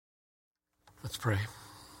Let's pray.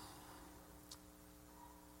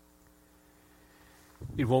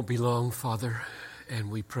 It won't be long, Father, and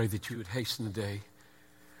we pray that you would hasten the day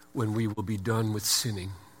when we will be done with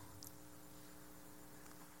sinning.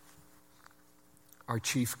 Our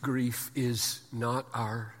chief grief is not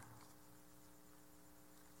our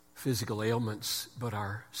physical ailments, but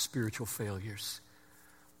our spiritual failures.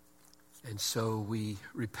 And so we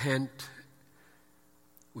repent,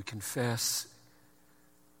 we confess,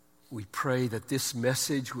 we pray that this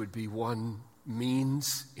message would be one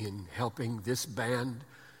means in helping this band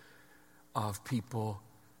of people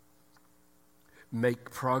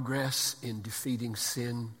make progress in defeating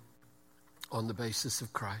sin on the basis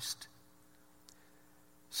of Christ.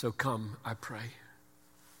 So come, I pray.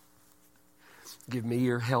 Give me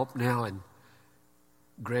your help now and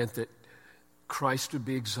grant that Christ would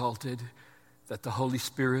be exalted, that the Holy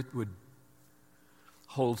Spirit would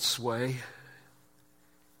hold sway,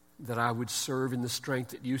 that I would serve in the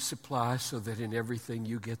strength that you supply so that in everything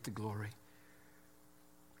you get the glory,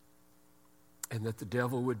 and that the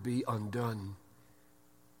devil would be undone,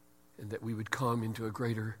 and that we would come into a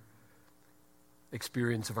greater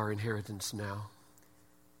experience of our inheritance now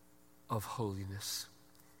of holiness.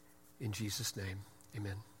 In Jesus' name,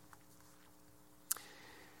 amen.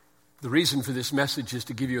 The reason for this message is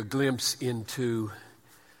to give you a glimpse into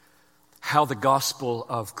how the gospel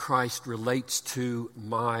of Christ relates to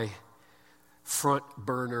my front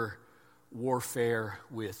burner warfare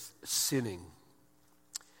with sinning.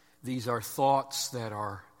 These are thoughts that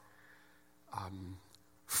are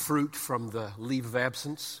fruit from the leave of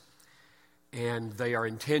absence, and they are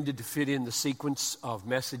intended to fit in the sequence of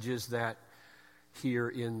messages that here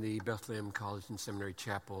in the Bethlehem College and Seminary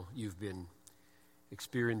Chapel you've been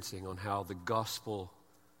experiencing on how the gospel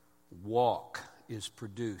walk is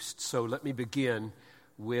produced. So let me begin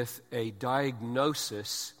with a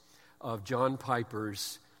diagnosis of John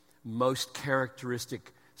Piper's most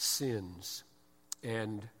characteristic sins.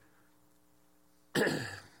 And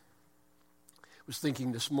was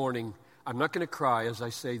thinking this morning, I'm not going to cry as I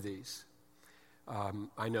say these.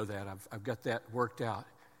 I know that. I've got that worked out.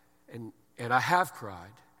 And I have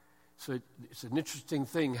cried. So it's an interesting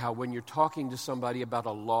thing how when you're talking to somebody about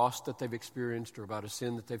a loss that they've experienced or about a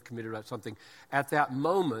sin that they've committed about something, at that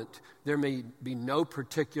moment, there may be no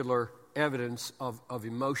particular evidence of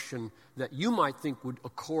emotion that you might think would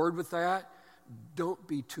accord with that. Don't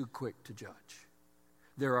be too quick to judge.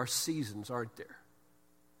 There are seasons, aren't there?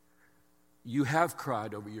 You have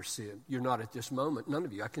cried over your sin. You're not at this moment. None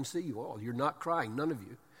of you. I can see you all. You're not crying. None of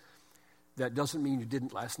you. That doesn't mean you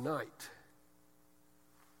didn't last night.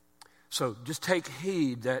 So just take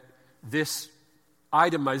heed that this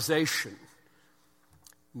itemization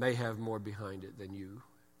may have more behind it than you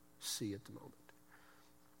see at the moment.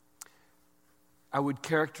 I would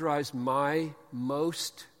characterize my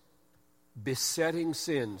most besetting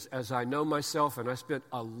sins, as I know myself, and I spent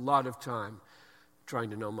a lot of time trying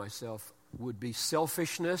to know myself, would be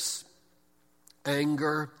selfishness,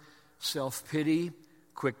 anger, self-pity,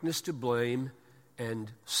 quickness to blame,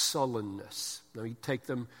 and sullenness. Now you take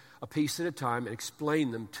them a piece at a time and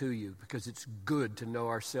explain them to you, because it's good to know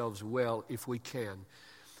ourselves well if we can.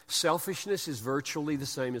 Selfishness is virtually the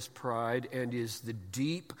same as pride and is the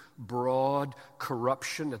deep, broad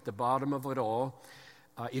corruption at the bottom of it all.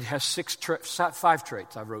 It has 5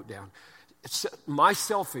 traits I wrote down. My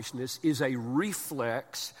selfishness is a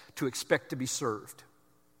reflex to expect to be served.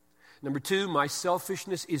 Number 2, my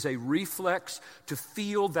selfishness is a reflex to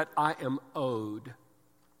feel that I am owed.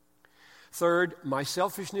 3rd, my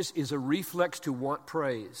selfishness is a reflex to want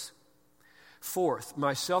praise. 4th,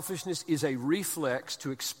 my selfishness is a reflex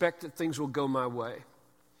to expect that things will go my way.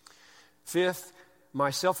 5th,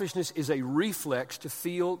 my selfishness is a reflex to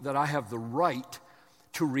feel that I have the right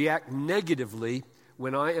to react negatively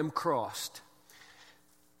when I am crossed.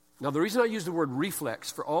 Now, the reason I use the word reflex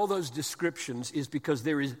for all those descriptions is because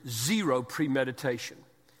there is zero premeditation.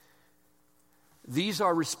 These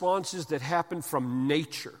are responses that happen from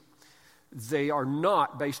nature. They are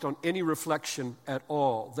not based on any reflection at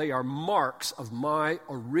all. They are marks of my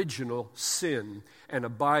original sin and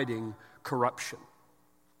abiding corruption.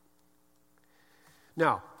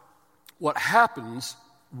 Now, what happens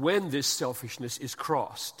when this selfishness is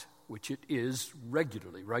crossed, which it is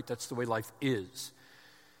regularly, right? That's the way life is.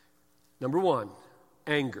 Number 1,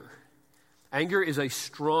 anger. Anger is a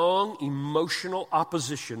strong emotional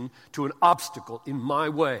opposition to an obstacle in my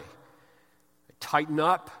way. I tighten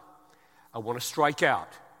up. I want to strike out,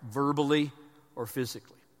 verbally or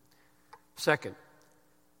physically. 2nd,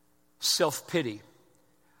 self-pity.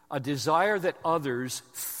 A desire that others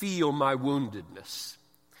feel my woundedness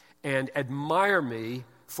and admire me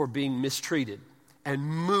for being mistreated and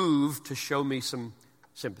moved to show me some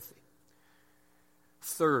sympathy.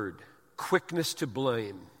 Third, quickness to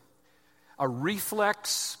blame. A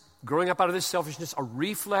reflex, growing up out of this selfishness, a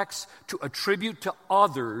reflex to attribute to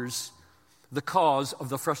others the cause of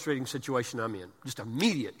the frustrating situation I'm in. Just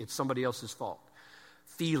immediate, it's somebody else's fault.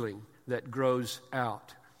 Feeling that grows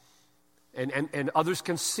out. And others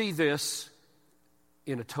can see this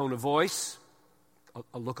in a tone of voice,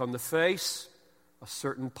 a look on the face, a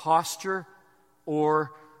certain posture,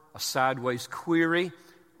 or a sideways query,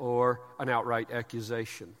 or an outright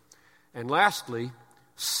accusation. And lastly,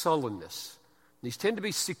 sullenness. These tend to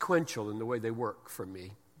be sequential in the way they work for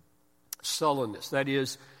me. Sullenness, that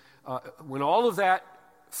is, when all of that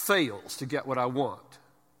fails to get what I want,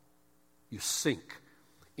 I sink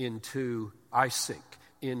into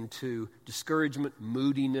discouragement,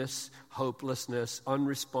 moodiness, hopelessness,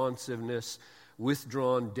 unresponsiveness,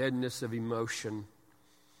 withdrawn deadness of emotion.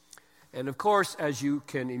 And of course, as you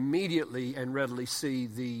can immediately and readily see,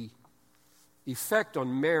 the effect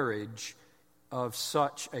on marriage of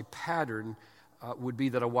such a pattern would be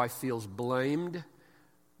that a wife feels blamed,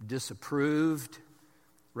 disapproved,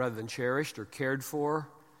 rather than cherished or cared for.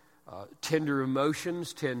 Tender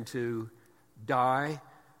emotions tend to die.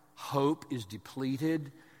 Hope is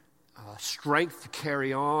depleted. Strength to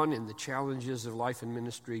carry on in the challenges of life and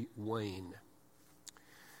ministry wane.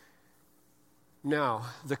 Now,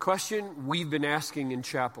 the question we've been asking in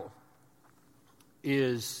chapel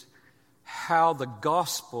is how the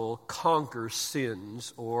gospel conquers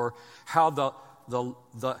sins, or how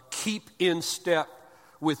the keep in step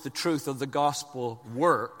with the truth of the gospel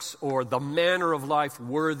works, or the manner of life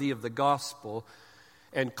worthy of the gospel.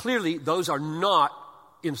 And clearly, those are not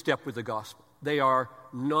in step with the gospel. They are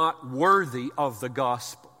not worthy of the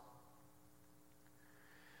gospel.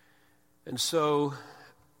 And so,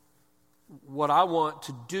 what I want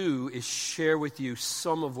to do is share with you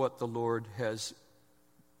some of what the Lord has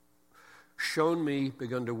shown me,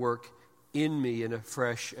 begun to work in me in a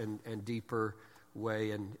fresh and deeper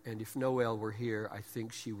way. And if Noelle were here, I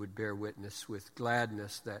think she would bear witness with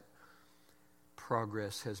gladness that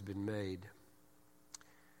progress has been made.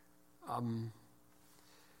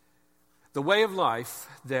 The way of life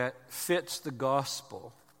that fits the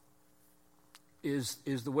gospel is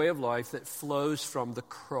the way of life that flows from the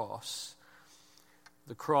cross.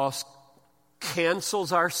 The cross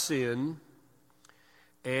cancels our sin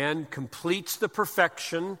and completes the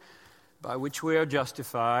perfection by which we are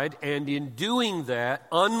justified, and in doing that,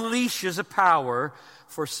 unleashes a power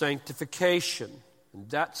for sanctification. And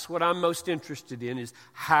that's what I'm most interested in, is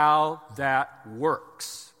how that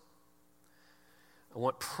works. I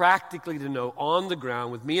want practically to know on the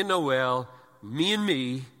ground with me and Noelle, me and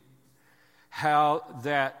me, how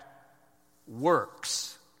that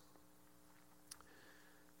works.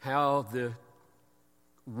 How the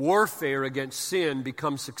warfare against sin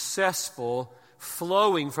becomes successful,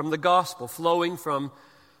 flowing from the gospel, flowing from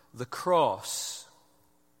the cross.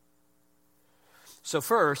 So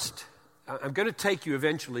first, I'm going to take you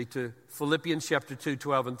eventually to Philippians chapter 2,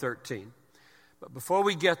 12 and 13. But before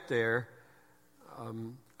we get there,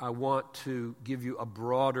 I want to give you a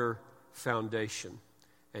broader foundation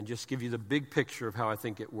and just give you the big picture of how I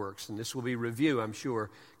think it works. And this will be review, I'm sure,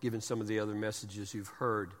 given some of the other messages you've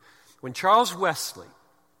heard. When Charles Wesley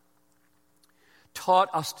taught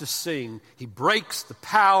us to sing, he breaks the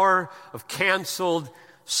power of canceled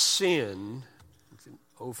sin.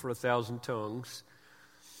 Oh, for 1,000 tongues.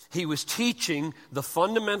 He was teaching the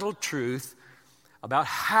fundamental truth about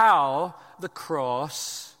how the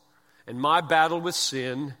cross and my battle with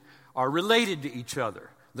sin are related to each other.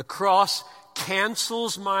 The cross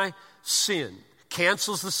cancels my sin,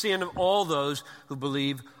 cancels the sin of all those who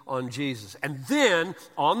believe on Jesus. And then,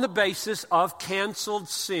 on the basis of canceled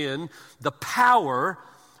sin, the power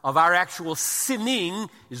of our actual sinning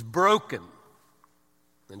is broken.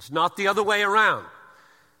 And it's not the other way around.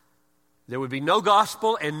 There would be no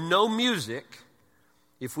gospel and no music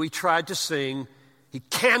if we tried to sing, "He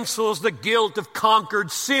cancels the guilt of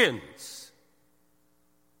conquered sins."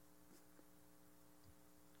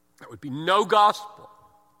 That would be no gospel.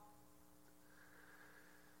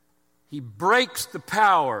 He breaks the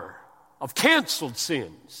power of canceled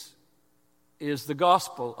sins, is the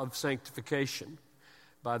gospel of sanctification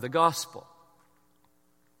by the gospel.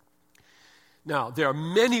 Now, there are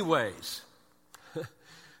many ways.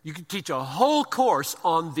 You could teach a whole course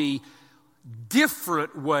on the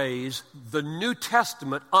different ways the New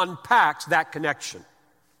Testament unpacks that connection.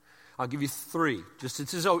 I'll give you three. This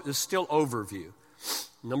is still overview.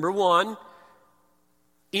 Number one,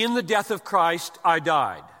 in the death of Christ, I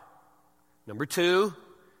died. Number two,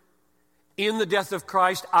 in the death of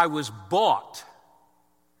Christ, I was bought.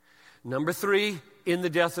 Number 3, in the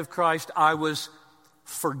death of Christ, I was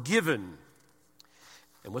forgiven.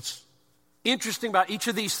 And what's interesting about each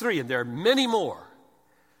of these 3, and there are many more,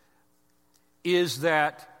 is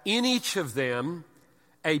that in each of them,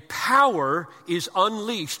 a power is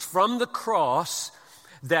unleashed from the cross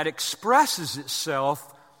that expresses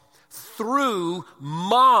itself through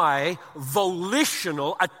my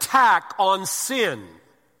volitional attack on sin.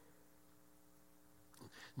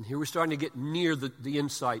 And here we're starting to get near the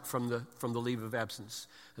insight from the leave of absence,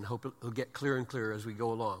 and hope it'll get clearer and clearer as we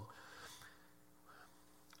go along.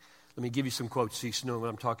 Let me give you some quotes so you know what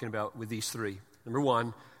I'm talking about with these 3. Number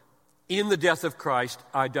 1, in the death of Christ,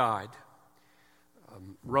 I died.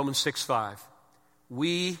 Romans 6:5.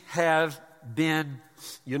 We have been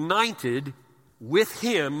united with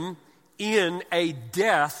him in a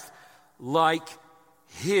death like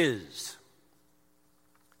his.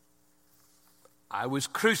 I was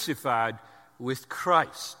crucified with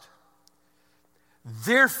Christ.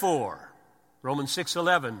 Therefore, Romans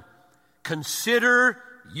 6:11, consider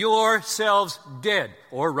yourselves dead.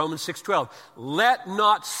 Or Romans 6:12, let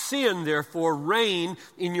not sin therefore reign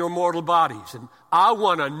in your mortal bodies. And I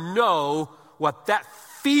want to know what that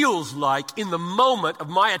feels like in the moment of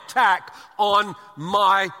my attack on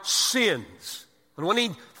my sins. I don't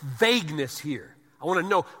need vagueness here. I want to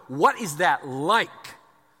know, what is that like?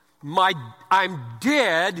 I'm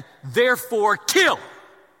dead, therefore kill.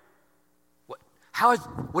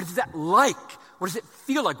 What is that like? What does it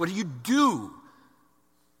feel like? What do you do?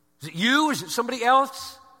 Is it you? Is it somebody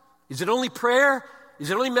else? Is it only prayer?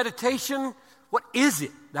 Is it only meditation? What is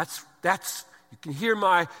it? That's you can hear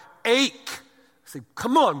my ache. I say,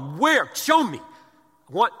 come on, where? Show me.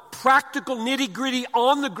 I want practical, nitty-gritty,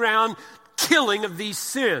 on the ground killing of these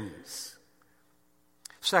sins.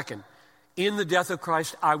 Second, in the death of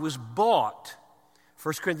Christ, I was bought.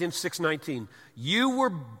 1 Corinthians 6:19.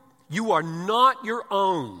 You are not your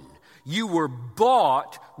own. You were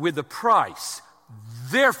bought with a price.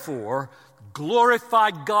 Therefore,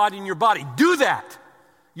 glorify God in your body. Do that.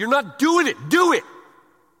 You're not doing it. Do it.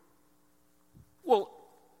 Well,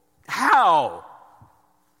 how?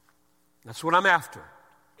 That's what I'm after.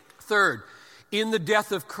 Third, in the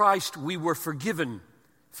death of Christ, we were forgiven.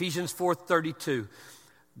 Ephesians 4:32.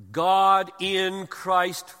 God in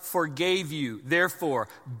Christ forgave you. Therefore,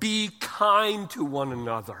 be kind to one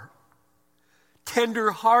another.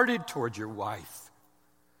 Tender-hearted toward your wife.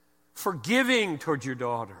 Forgiving toward your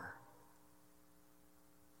daughter.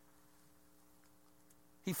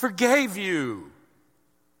 He forgave you.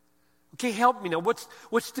 Okay, help me now.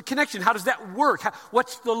 What's the connection? How does that work?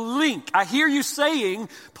 What's the link? I hear you saying,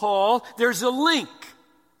 Paul, there's a link.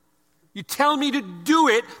 You tell me to do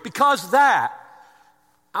it because that.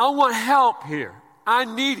 I want help here. I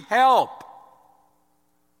need help.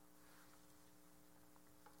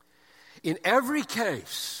 In every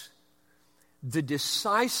case, the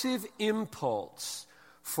decisive impulse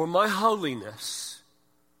for my holiness,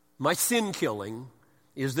 my sin killing,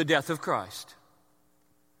 is the death of Christ.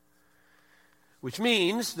 Which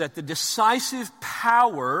means that the decisive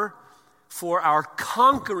power for our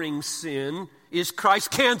conquering sin is Christ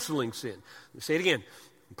canceling sin. Let me say it again.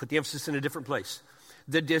 Put the emphasis in a different place.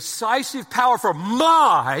 The decisive power for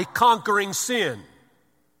my conquering sin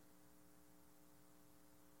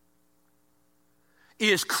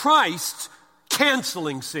is Christ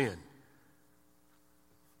canceling sin.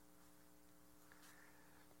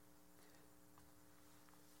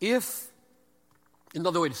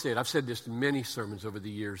 Another way to say it, I've said this in many sermons over the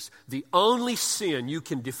years, the only sin you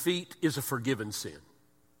can defeat is a forgiven sin.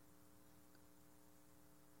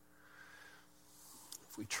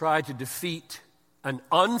 If we try to defeat an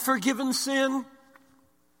unforgiven sin,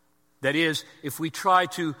 that is, if we try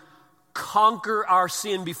to conquer our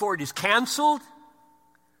sin before it is canceled,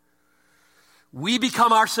 we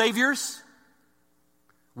become our saviors.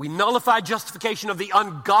 We nullify justification of the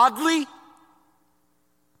ungodly.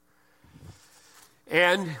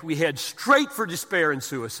 And we head straight for despair and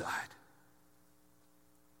suicide.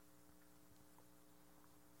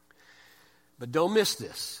 But don't miss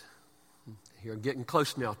this. Here, I'm getting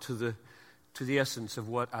close now to the essence of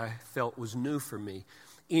what I felt was new for me.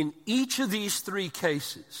 In each of these 3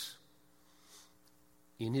 cases,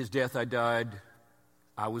 in his death I died,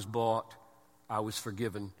 I was bought, I was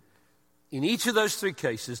forgiven. In each of those 3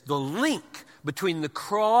 cases, the link between the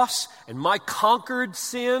cross and my conquered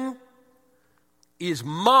sin is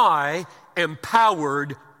my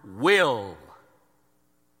empowered will.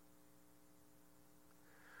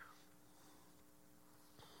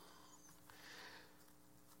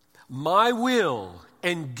 My will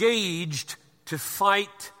engaged to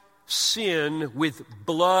fight sin with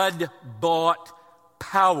blood-bought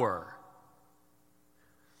power.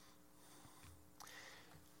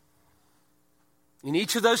 In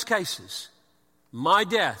each of those cases, my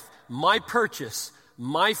death, my purchase,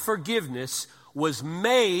 my forgiveness was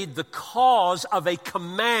made the cause of a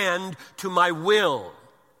command to my will.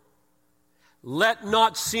 Let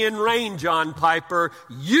not sin reign, John Piper.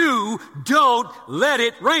 You don't let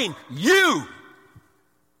it reign. You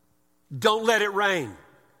don't let it reign.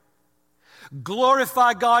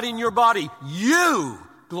 Glorify God in your body. You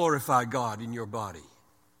glorify God in your body.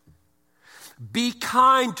 Be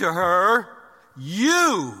kind to her.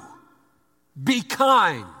 You be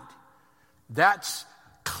kind. That's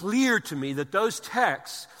clear to me that those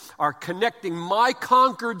texts are connecting my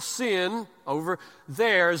conquered sin over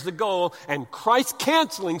there as the goal, and Christ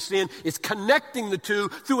canceling sin is connecting the two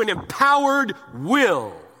through an empowered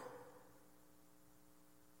will.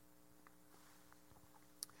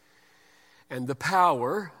 And the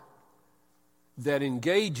power that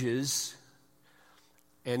engages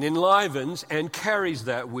and enlivens and carries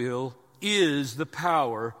that will is the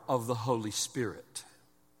power of the Holy Spirit.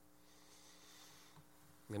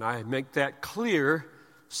 And I make that clear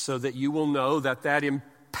so that you will know that that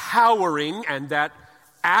empowering and that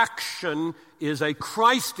action is a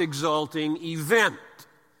Christ-exalting event,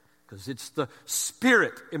 because it's the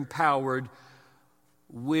Spirit-empowered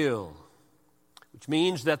will, which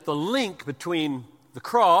means that the link between the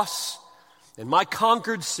cross and my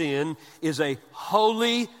conquered sin is a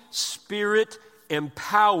Holy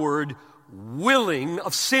Spirit-empowered willing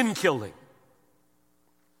of sin killing.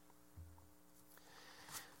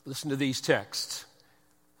 Listen to these texts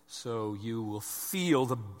so you will feel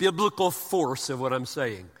the biblical force of what I'm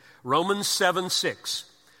saying. Romans 7:6.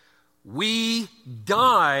 We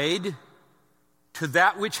died to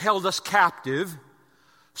that which held us captive,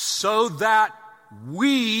 so that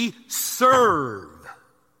we serve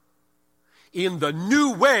in the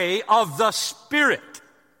new way of the Spirit.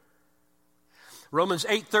 Romans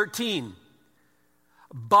 8:13.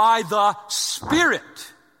 By the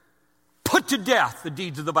Spirit, put to death the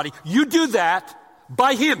deeds of the body. You do that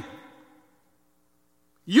by Him.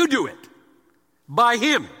 You do it by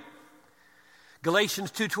Him.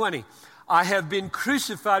 Galatians 2:20. I have been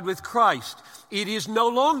crucified with Christ. It is no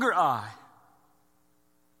longer I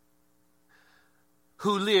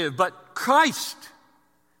who live, but Christ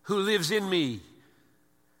who lives in me.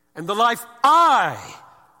 And the life I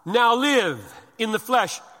now live in the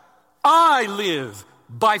flesh, I live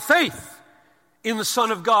by faith in the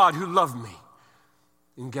Son of God who loved me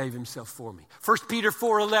and gave Himself for me. 1 Peter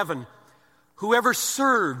 4:11, whoever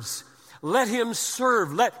serves, let him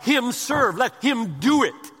serve, let him serve, let him do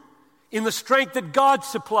it in the strength that God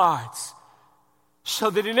supplies, so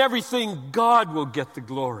that in everything God will get the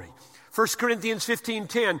glory. 1 Corinthians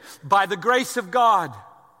 15:10, by the grace of God,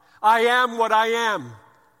 I am what I am.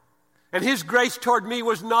 And His grace toward me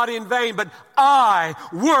was not in vain, but I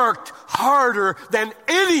worked harder than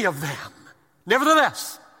any of them.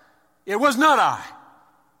 Nevertheless, it was not I,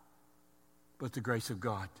 but the grace of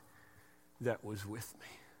God that was with me.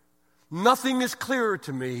 Nothing is clearer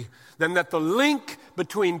to me than that the link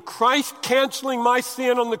between Christ canceling my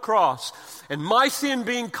sin on the cross and my sin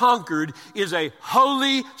being conquered is a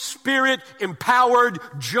Holy Spirit-empowered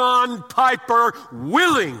John Piper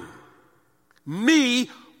willing, me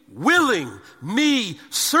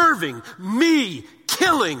serving, me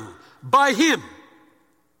killing by Him.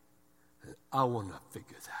 I want to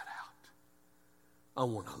figure that out. I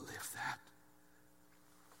want to live that.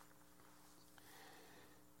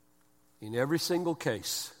 In every single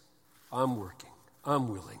case, I'm working, I'm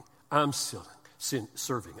willing, I'm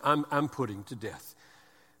serving, I'm putting to death.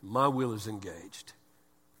 My will is engaged.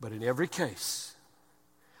 But in every case,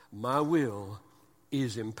 my will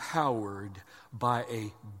is empowered by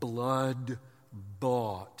a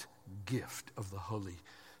blood-bought gift of the Holy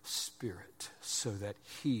Spirit, so that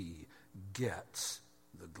He gets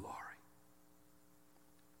the glory.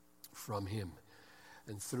 From Him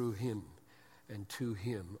and through Him and to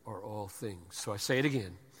Him are all things. So I say it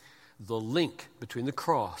again. The link between the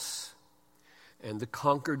cross and the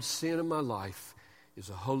conquered sin of my life is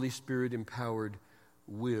a Holy Spirit-empowered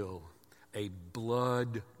will, a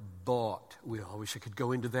blood-bought will. I wish I could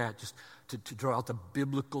go into that just to draw out the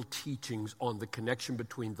biblical teachings on the connection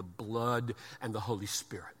between the blood and the Holy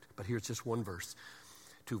Spirit. But here's just one verse,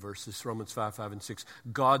 two verses, Romans 5 and 6.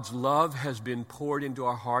 God's love has been poured into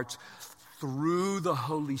our hearts through the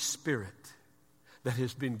Holy Spirit that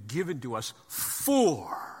has been given to us,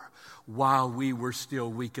 for while we were still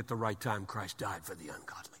weak, at the right time Christ died for the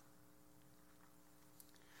ungodly.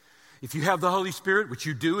 If you have the Holy Spirit, which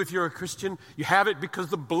you do if you're a Christian, you have it because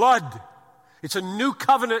the blood. It's a new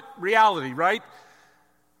covenant reality, right?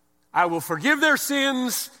 I will forgive their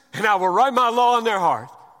sins and I will write my law in their heart.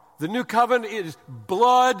 The new covenant is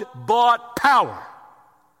blood-bought power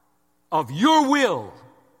of your will.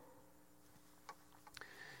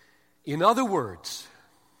 In other words,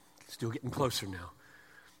 still getting closer now.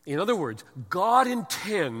 In other words, God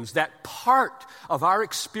intends that part of our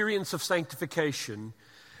experience of sanctification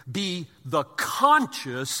be the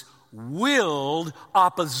conscious, willed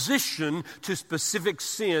opposition to specific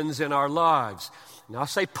sins in our lives. Now I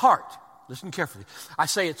say part. Listen carefully. I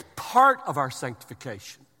say it's part of our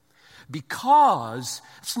sanctification because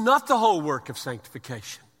it's not the whole work of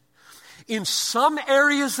sanctification. In some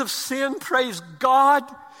areas of sin, praise God,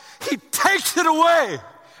 He takes it away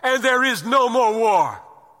and there is no more war.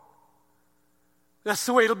 That's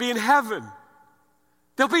the way it'll be in heaven.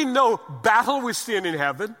 There'll be no battle with sin in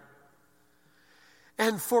heaven.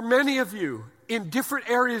 And for many of you, in different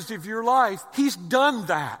areas of your life, He's done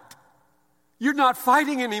that. You're not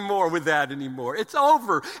fighting anymore with that anymore. It's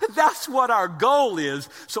over. And that's what our goal is.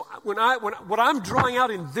 So what I'm drawing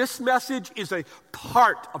out in this message is a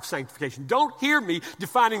part of sanctification. Don't hear me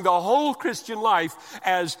defining the whole Christian life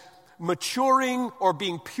as maturing or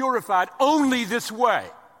being purified only this way.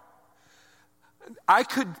 I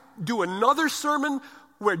could do another sermon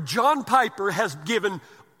where John Piper has given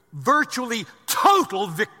virtually total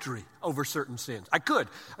victory over certain sins. I could.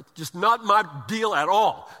 It's just not my deal at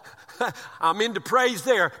all. I'm into praise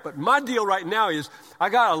there, but my deal right now is I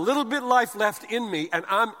got a little bit of life left in me, and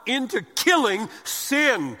I'm into killing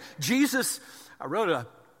sin. I wrote an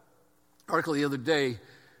article the other day,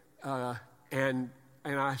 and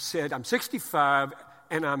I said, I'm 65,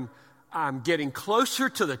 and I'm getting closer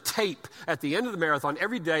to the tape at the end of the marathon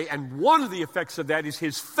every day, and one of the effects of that is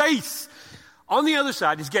his face on the other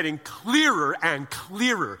side is getting clearer and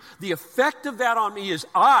clearer. The effect of that on me is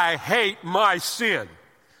I hate my sin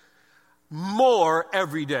more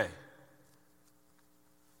every day.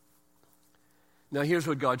 Now here's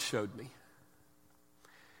what God showed me.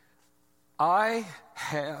 I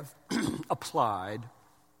have applied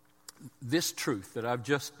this truth that I've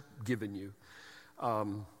just given you.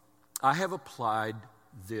 I have applied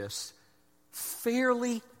this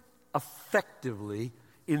fairly effectively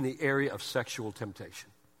in the area of sexual temptation.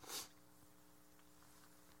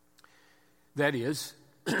 That is,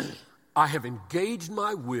 I have engaged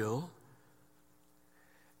my will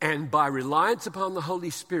and by reliance upon the Holy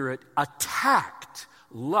Spirit attacked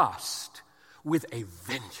lust with a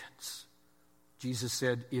vengeance. Jesus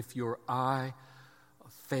said, if your eye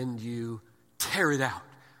offend you, tear it out,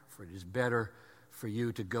 for it is better for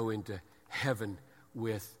you to go into heaven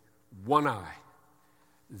with one eye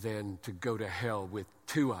than to go to hell with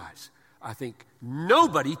two eyes. I think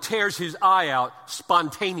nobody tears his eye out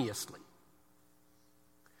spontaneously.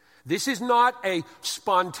 This is not a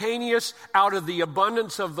spontaneous, out of the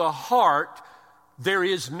abundance of the heart, there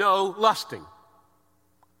is no lusting.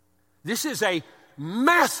 This is a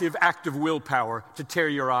massive act of willpower to tear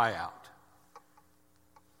your eye out.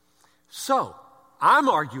 So, I'm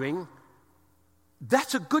arguing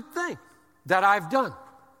that's a good thing that I've done.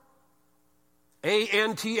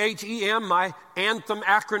 ANTHEM, my anthem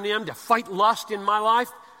acronym to fight lust in my life.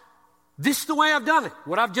 This is the way I've done it,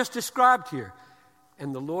 what I've just described here.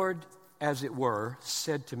 And the Lord, as it were,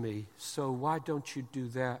 said to me, so why don't you do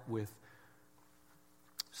that with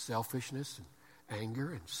selfishness and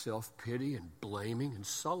anger and self-pity and blaming and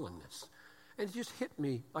sullenness? And it just hit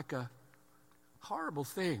me like a horrible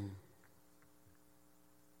thing.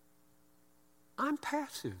 I'm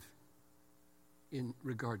passive in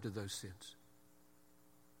regard to those sins.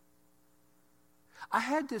 I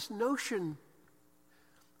had this notion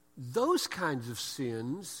those kinds of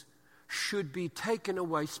sins should be taken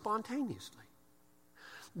away spontaneously.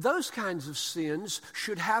 Those kinds of sins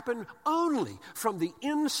should happen only from the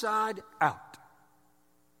inside out.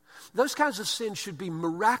 Those kinds of sins should be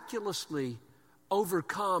miraculously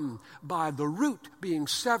overcome by the root being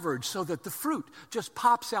severed so that the fruit just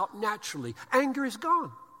pops out naturally. Anger is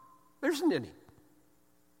gone. There isn't any.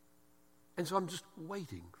 And so I'm just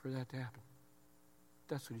waiting for that to happen.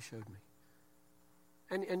 That's what he showed me.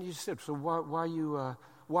 And you said, so why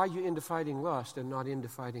are you into fighting lust and not into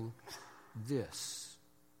fighting this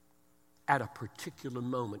at a particular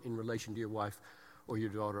moment in relation to your wife or your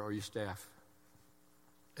daughter or your staff?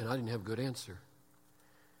 And I didn't have a good answer.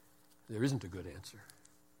 There isn't a good answer.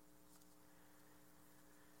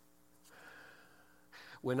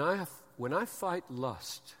 When I fight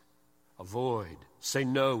lust, Avoid. Say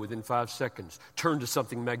no within 5 seconds. Turn to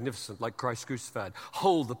something magnificent like Christ crucified.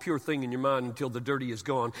 Hold the pure thing in your mind until the dirty is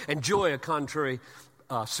gone. Enjoy a contrary,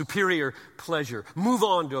 superior pleasure. Move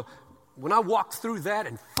on to, when I walk through that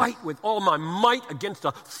and fight with all my might against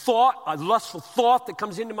a lustful thought that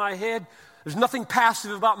comes into my head, there's nothing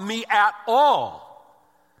passive about me at all.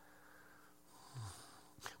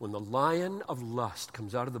 When the lion of lust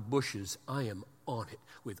comes out of the bushes, I am on it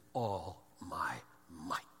with all my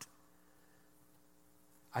might.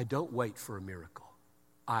 I don't wait for a miracle.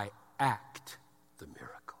 I act the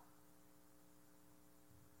miracle.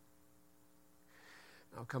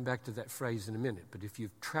 I'll come back to that phrase in a minute, but if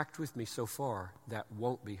you've tracked with me so far, that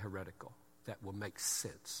won't be heretical. That will make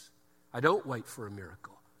sense. I don't wait for a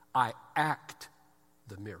miracle. I act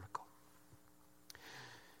the miracle.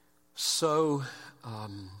 So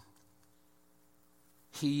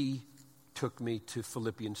he took me to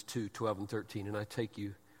Philippians 2, 12 and 13, and I take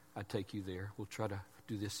you there. We'll try to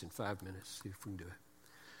do this in 5 minutes, see if we can do it.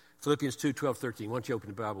 Philippians 2, 12, 13. Why don't you open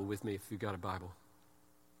the Bible with me if you've got a Bible.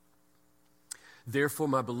 Therefore,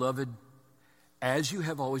 my beloved, as you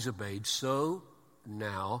have always obeyed, so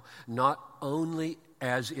now, not only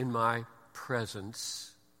as in my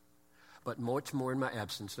presence, but much more in my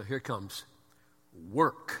absence. Now here it comes.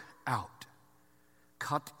 Work out.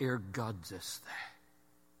 Kat ergodzes.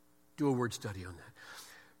 Do a word study on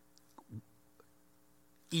that.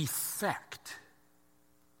 Effect.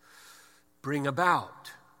 Bring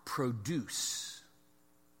about. Produce.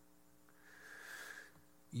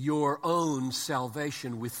 Your own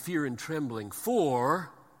salvation with fear and trembling,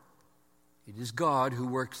 for it is God who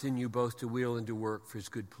works in you both to will and to work for his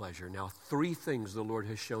good pleasure. Now, 3 things the Lord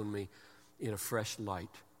has shown me in a fresh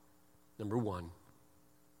light. Number 1,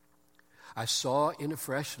 I saw in a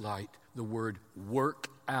fresh light the word work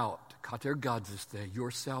out. Katergadziste,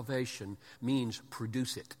 your salvation means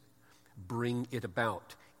produce it, bring it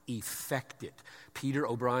about, effect it. Peter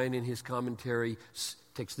O'Brien in his commentary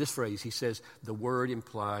takes this phrase. He says the word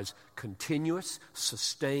implies continuous,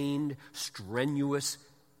 sustained, strenuous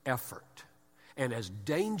effort. And as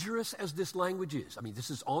dangerous as this language is, I mean, this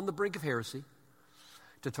is on the brink of heresy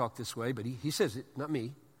to talk this way, but he says it, not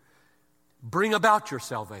me. Bring about your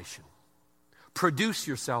salvation. Produce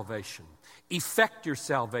your salvation. Effect your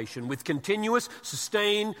salvation with continuous,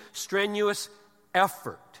 sustained, strenuous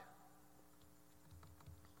effort.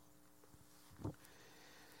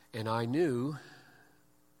 And I knew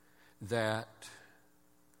that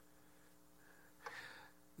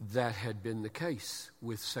had been the case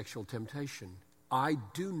with sexual temptation. I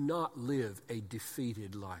do not live a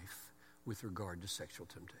defeated life with regard to sexual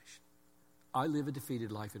temptation. I live a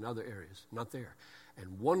defeated life in other areas, not there.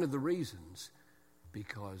 And one of the reasons,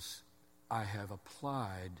 because I have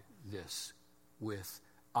applied this with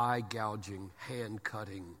eye-gouging,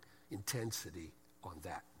 hand-cutting intensity on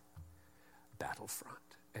that battlefront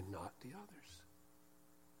and not the others.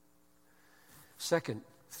 Second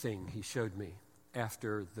thing he showed me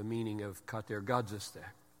after the meaning of katergadziste,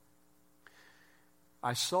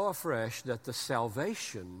 I saw afresh that the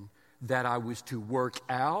salvation that I was to work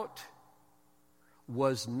out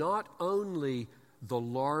was not only the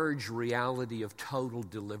large reality of total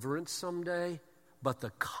deliverance someday, but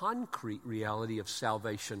the concrete reality of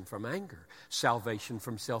salvation from anger, salvation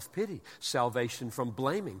from self-pity, salvation from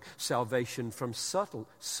blaming, salvation from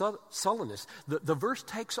sullenness. The verse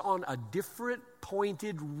takes on a different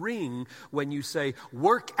pointed ring when you say,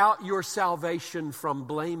 work out your salvation from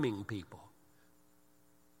blaming people.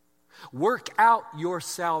 Work out your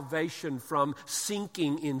salvation from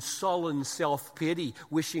sinking in sullen self-pity,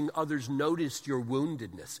 wishing others noticed your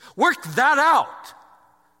woundedness. Work that out.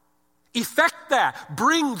 Effect that.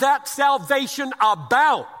 Bring that salvation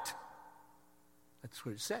about. That's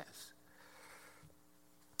what it says.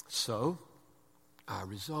 So, I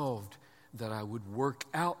resolved that I would work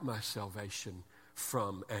out my salvation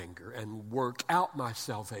from anger and work out my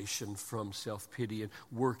salvation from self-pity and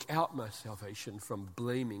work out my salvation from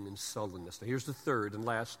blaming and sullenness. Now, here's the third and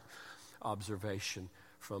last observation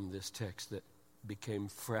from this text that became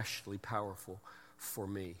freshly powerful for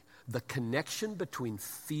me. The connection between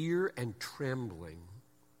fear and trembling,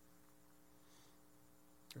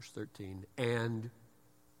 verse 13, and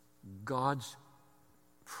God's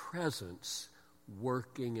presence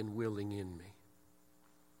working and willing in me.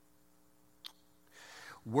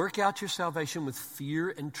 Work out your salvation with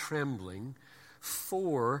fear and trembling,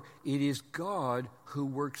 for it is God who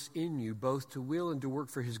works in you both to will and to work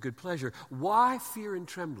for his good pleasure. Why fear and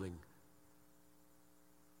trembling?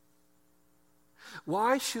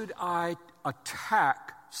 Why should I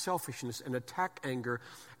attack selfishness and attack anger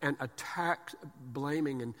and attack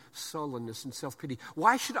blaming and sullenness and self-pity?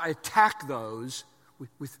 Why should I attack those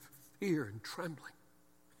with fear and trembling?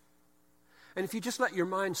 And if you just let your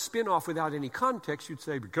mind spin off without any context, you'd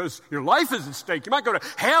say, because your life is at stake. You might go to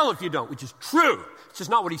hell if you don't, which is true. It's just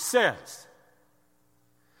not what he says.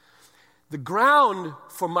 The ground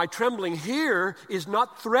for my trembling here is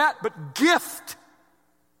not threat, but gift.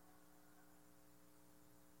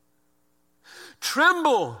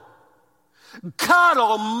 Tremble. God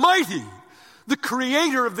Almighty, the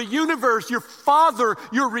creator of the universe, your Father,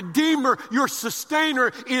 your Redeemer, your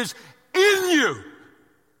Sustainer is in you,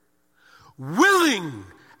 willing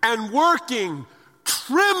and working.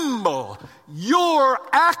 Tremble. Your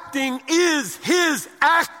acting is his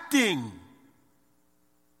acting.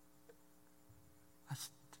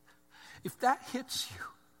 If that hits you,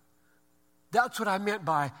 that's what I meant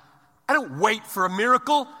by, I don't wait for a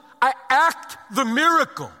miracle, I act the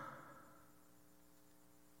miracle.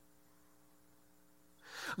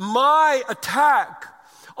 My attack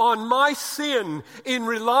on my sin in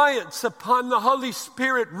reliance upon the Holy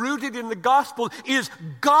Spirit rooted in the gospel is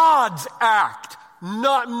God's act,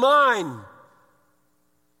 not mine.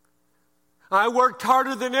 I worked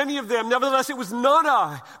harder than any of them. Nevertheless, it was not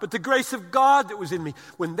I, but the grace of God that was in me.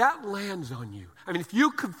 When that lands on you, I mean, if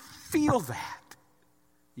you could feel that,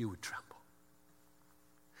 you would tremble.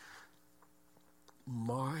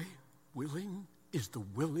 My willing is the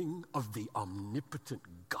willing of the omnipotent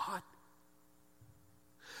God.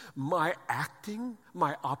 My acting,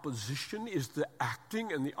 my opposition is the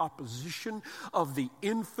acting and the opposition of the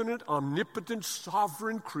infinite, omnipotent,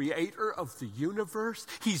 sovereign creator of the universe.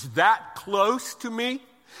 He's that close to me.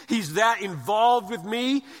 He's that involved with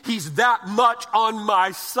me. He's that much on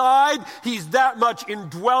my side. He's that much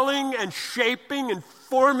indwelling and shaping and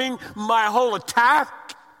forming my whole attack.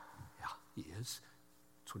 Yeah, he is.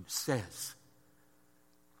 That's what it says.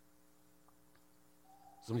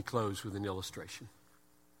 So let me close with an illustration.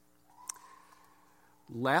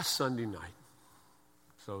 Last Sunday night,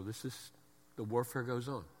 so this is, the warfare goes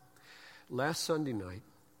on. Last Sunday night,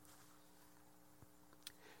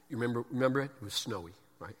 you remember it? It was snowy,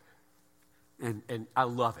 right? And I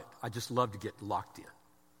love it. I just love to get locked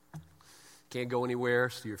in. Can't go anywhere,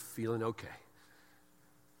 so you're feeling okay.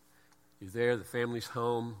 You're there, the family's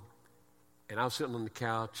home, and I was sitting on the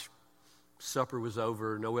couch. Supper was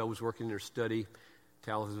over. Noelle was working in her study.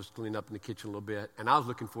 Talitha was cleaning up in the kitchen a little bit. And I was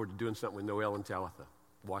looking forward to doing something with Noelle and Talitha.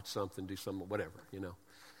 Watch something, do something, whatever, you know.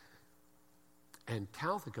 And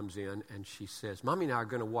Talitha comes in and she says, Mommy and I are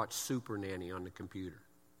going to watch Super Nanny on the computer.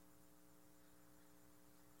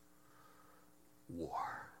 War.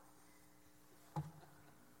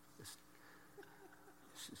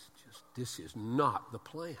 This is not the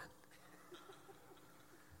plan.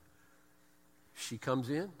 She comes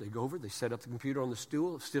in, they go over, they set up the computer on the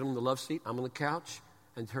stool, sit on the love seat, I'm on the couch,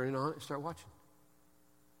 and turn it on and start watching.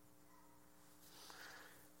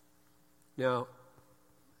 Now,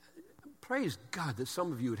 praise God that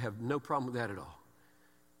some of you would have no problem with that at all.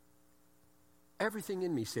 Everything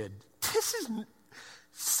in me said, this is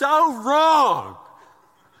so wrong.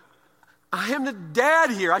 I am the dad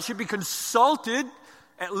here. I should be consulted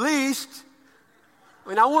at least. I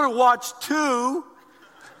mean, I want to watch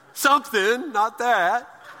something, not that.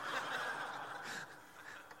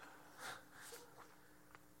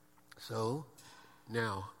 So,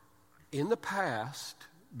 now, in the past,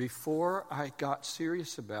 before I got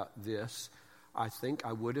serious about this, I think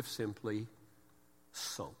I would have simply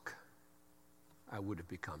sunk. I would have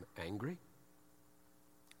become angry.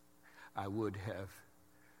 I would have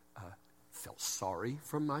felt sorry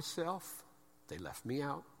for myself. They left me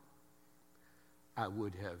out. I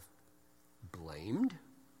would have blamed,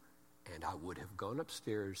 and I would have gone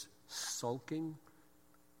upstairs sulking,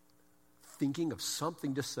 thinking of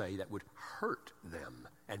something to say that would hurt them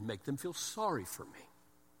and make them feel sorry for me.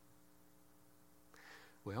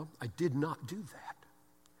 Well, I did not do that.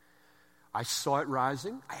 I saw it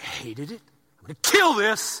rising. I hated it. I'm going to kill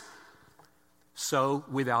this. So,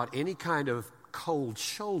 without any kind of cold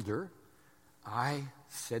shoulder, I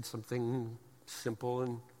said something simple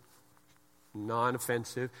and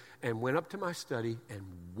non-offensive and went up to my study and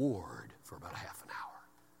warred for about half an hour.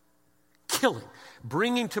 Killing,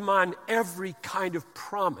 bringing to mind every kind of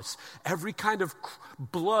promise, every kind of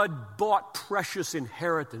blood-bought precious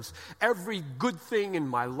inheritance, every good thing in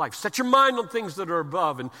my life. Set your mind on things that are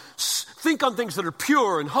above and think on things that are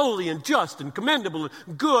pure and holy and just and commendable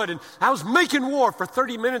and good. And I was making war for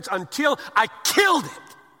 30 minutes until I killed it.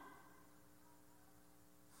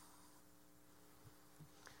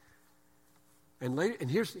 And later, and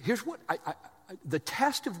here's what the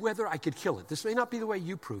test of whether I could kill it, this may not be the way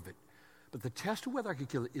you prove it, but the test of whether I could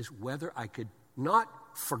kill it is whether I could not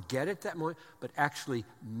forget it that moment, but actually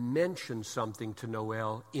mention something to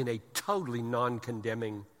Noelle in a totally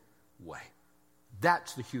non-condemning way.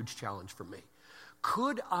 That's the huge challenge for me.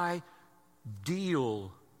 Could I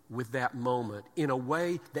deal with that moment in a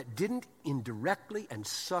way that didn't indirectly and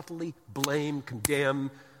subtly blame,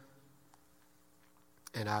 condemn?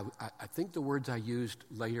 And I think the words I used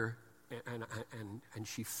later, and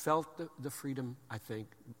she felt the freedom, I think,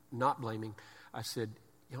 not blaming. I said,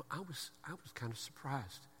 I was kind of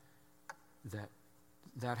surprised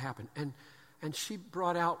that happened. And she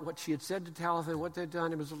brought out what she had said to Talitha and what they'd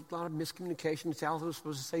done. It was a lot of miscommunication. Talitha was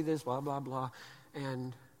supposed to say this, blah, blah, blah.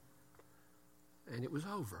 And it was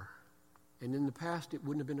over. And in the past, it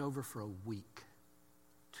wouldn't have been over for a week,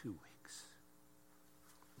 2 weeks.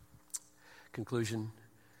 Conclusion,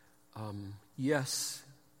 yes,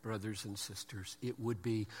 brothers and sisters, it would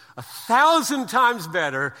be 1,000 times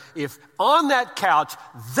better if on that couch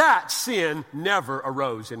that sin never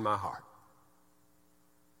arose in my heart.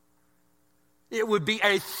 It would be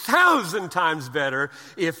 1,000 times better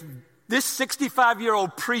if this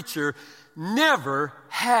 65-year-old preacher never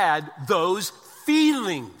had those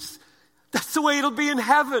feelings. That's the way it'll be in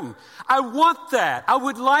heaven. I want that. I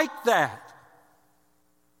would like that.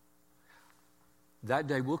 That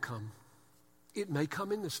day will come. It may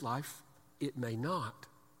come in this life. It may not.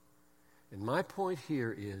 And my point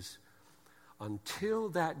here is, until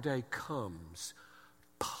that day comes,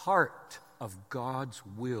 part of God's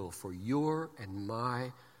will for your and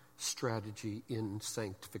my strategy in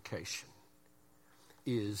sanctification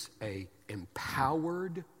is a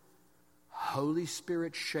empowered, Holy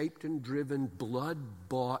Spirit shaped and driven,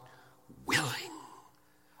 blood-bought willing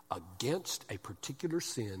against a particular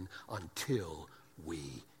sin until we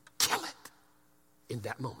kill it in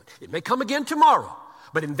that moment. It may come again tomorrow,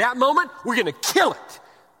 but in that moment, we're going to kill it.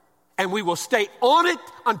 And we will stay on it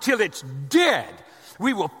until it's dead.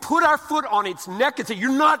 We will put our foot on its neck and say,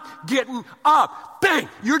 you're not getting up. Bang,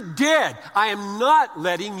 you're dead. I am not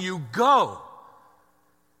letting you go.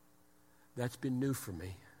 That's been new for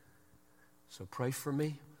me. So pray for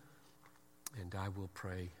me, and I will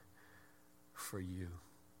pray for you.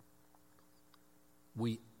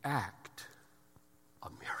 We act a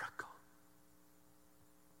miracle.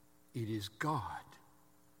 It is God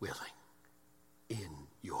willing in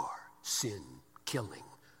your sin-killing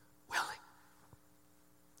willing.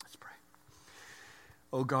 Let's pray.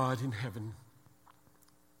 Oh God in heaven,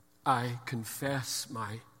 I confess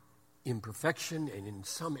my imperfection and in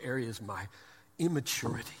some areas my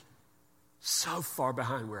immaturity. So far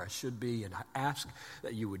behind where I should be, and I ask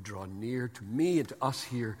that you would draw near to me and to us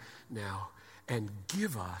here now and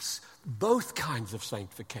give us both kinds of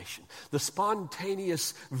sanctification. The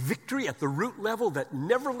spontaneous victory at the root level that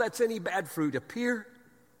never lets any bad fruit appear,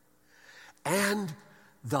 and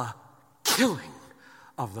the killing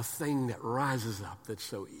of the thing that rises up that's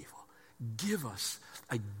so evil. Give us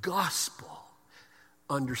a gospel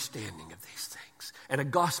understanding of these things and a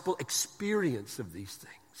gospel experience of these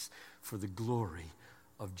things for the glory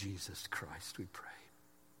of Jesus Christ, we pray.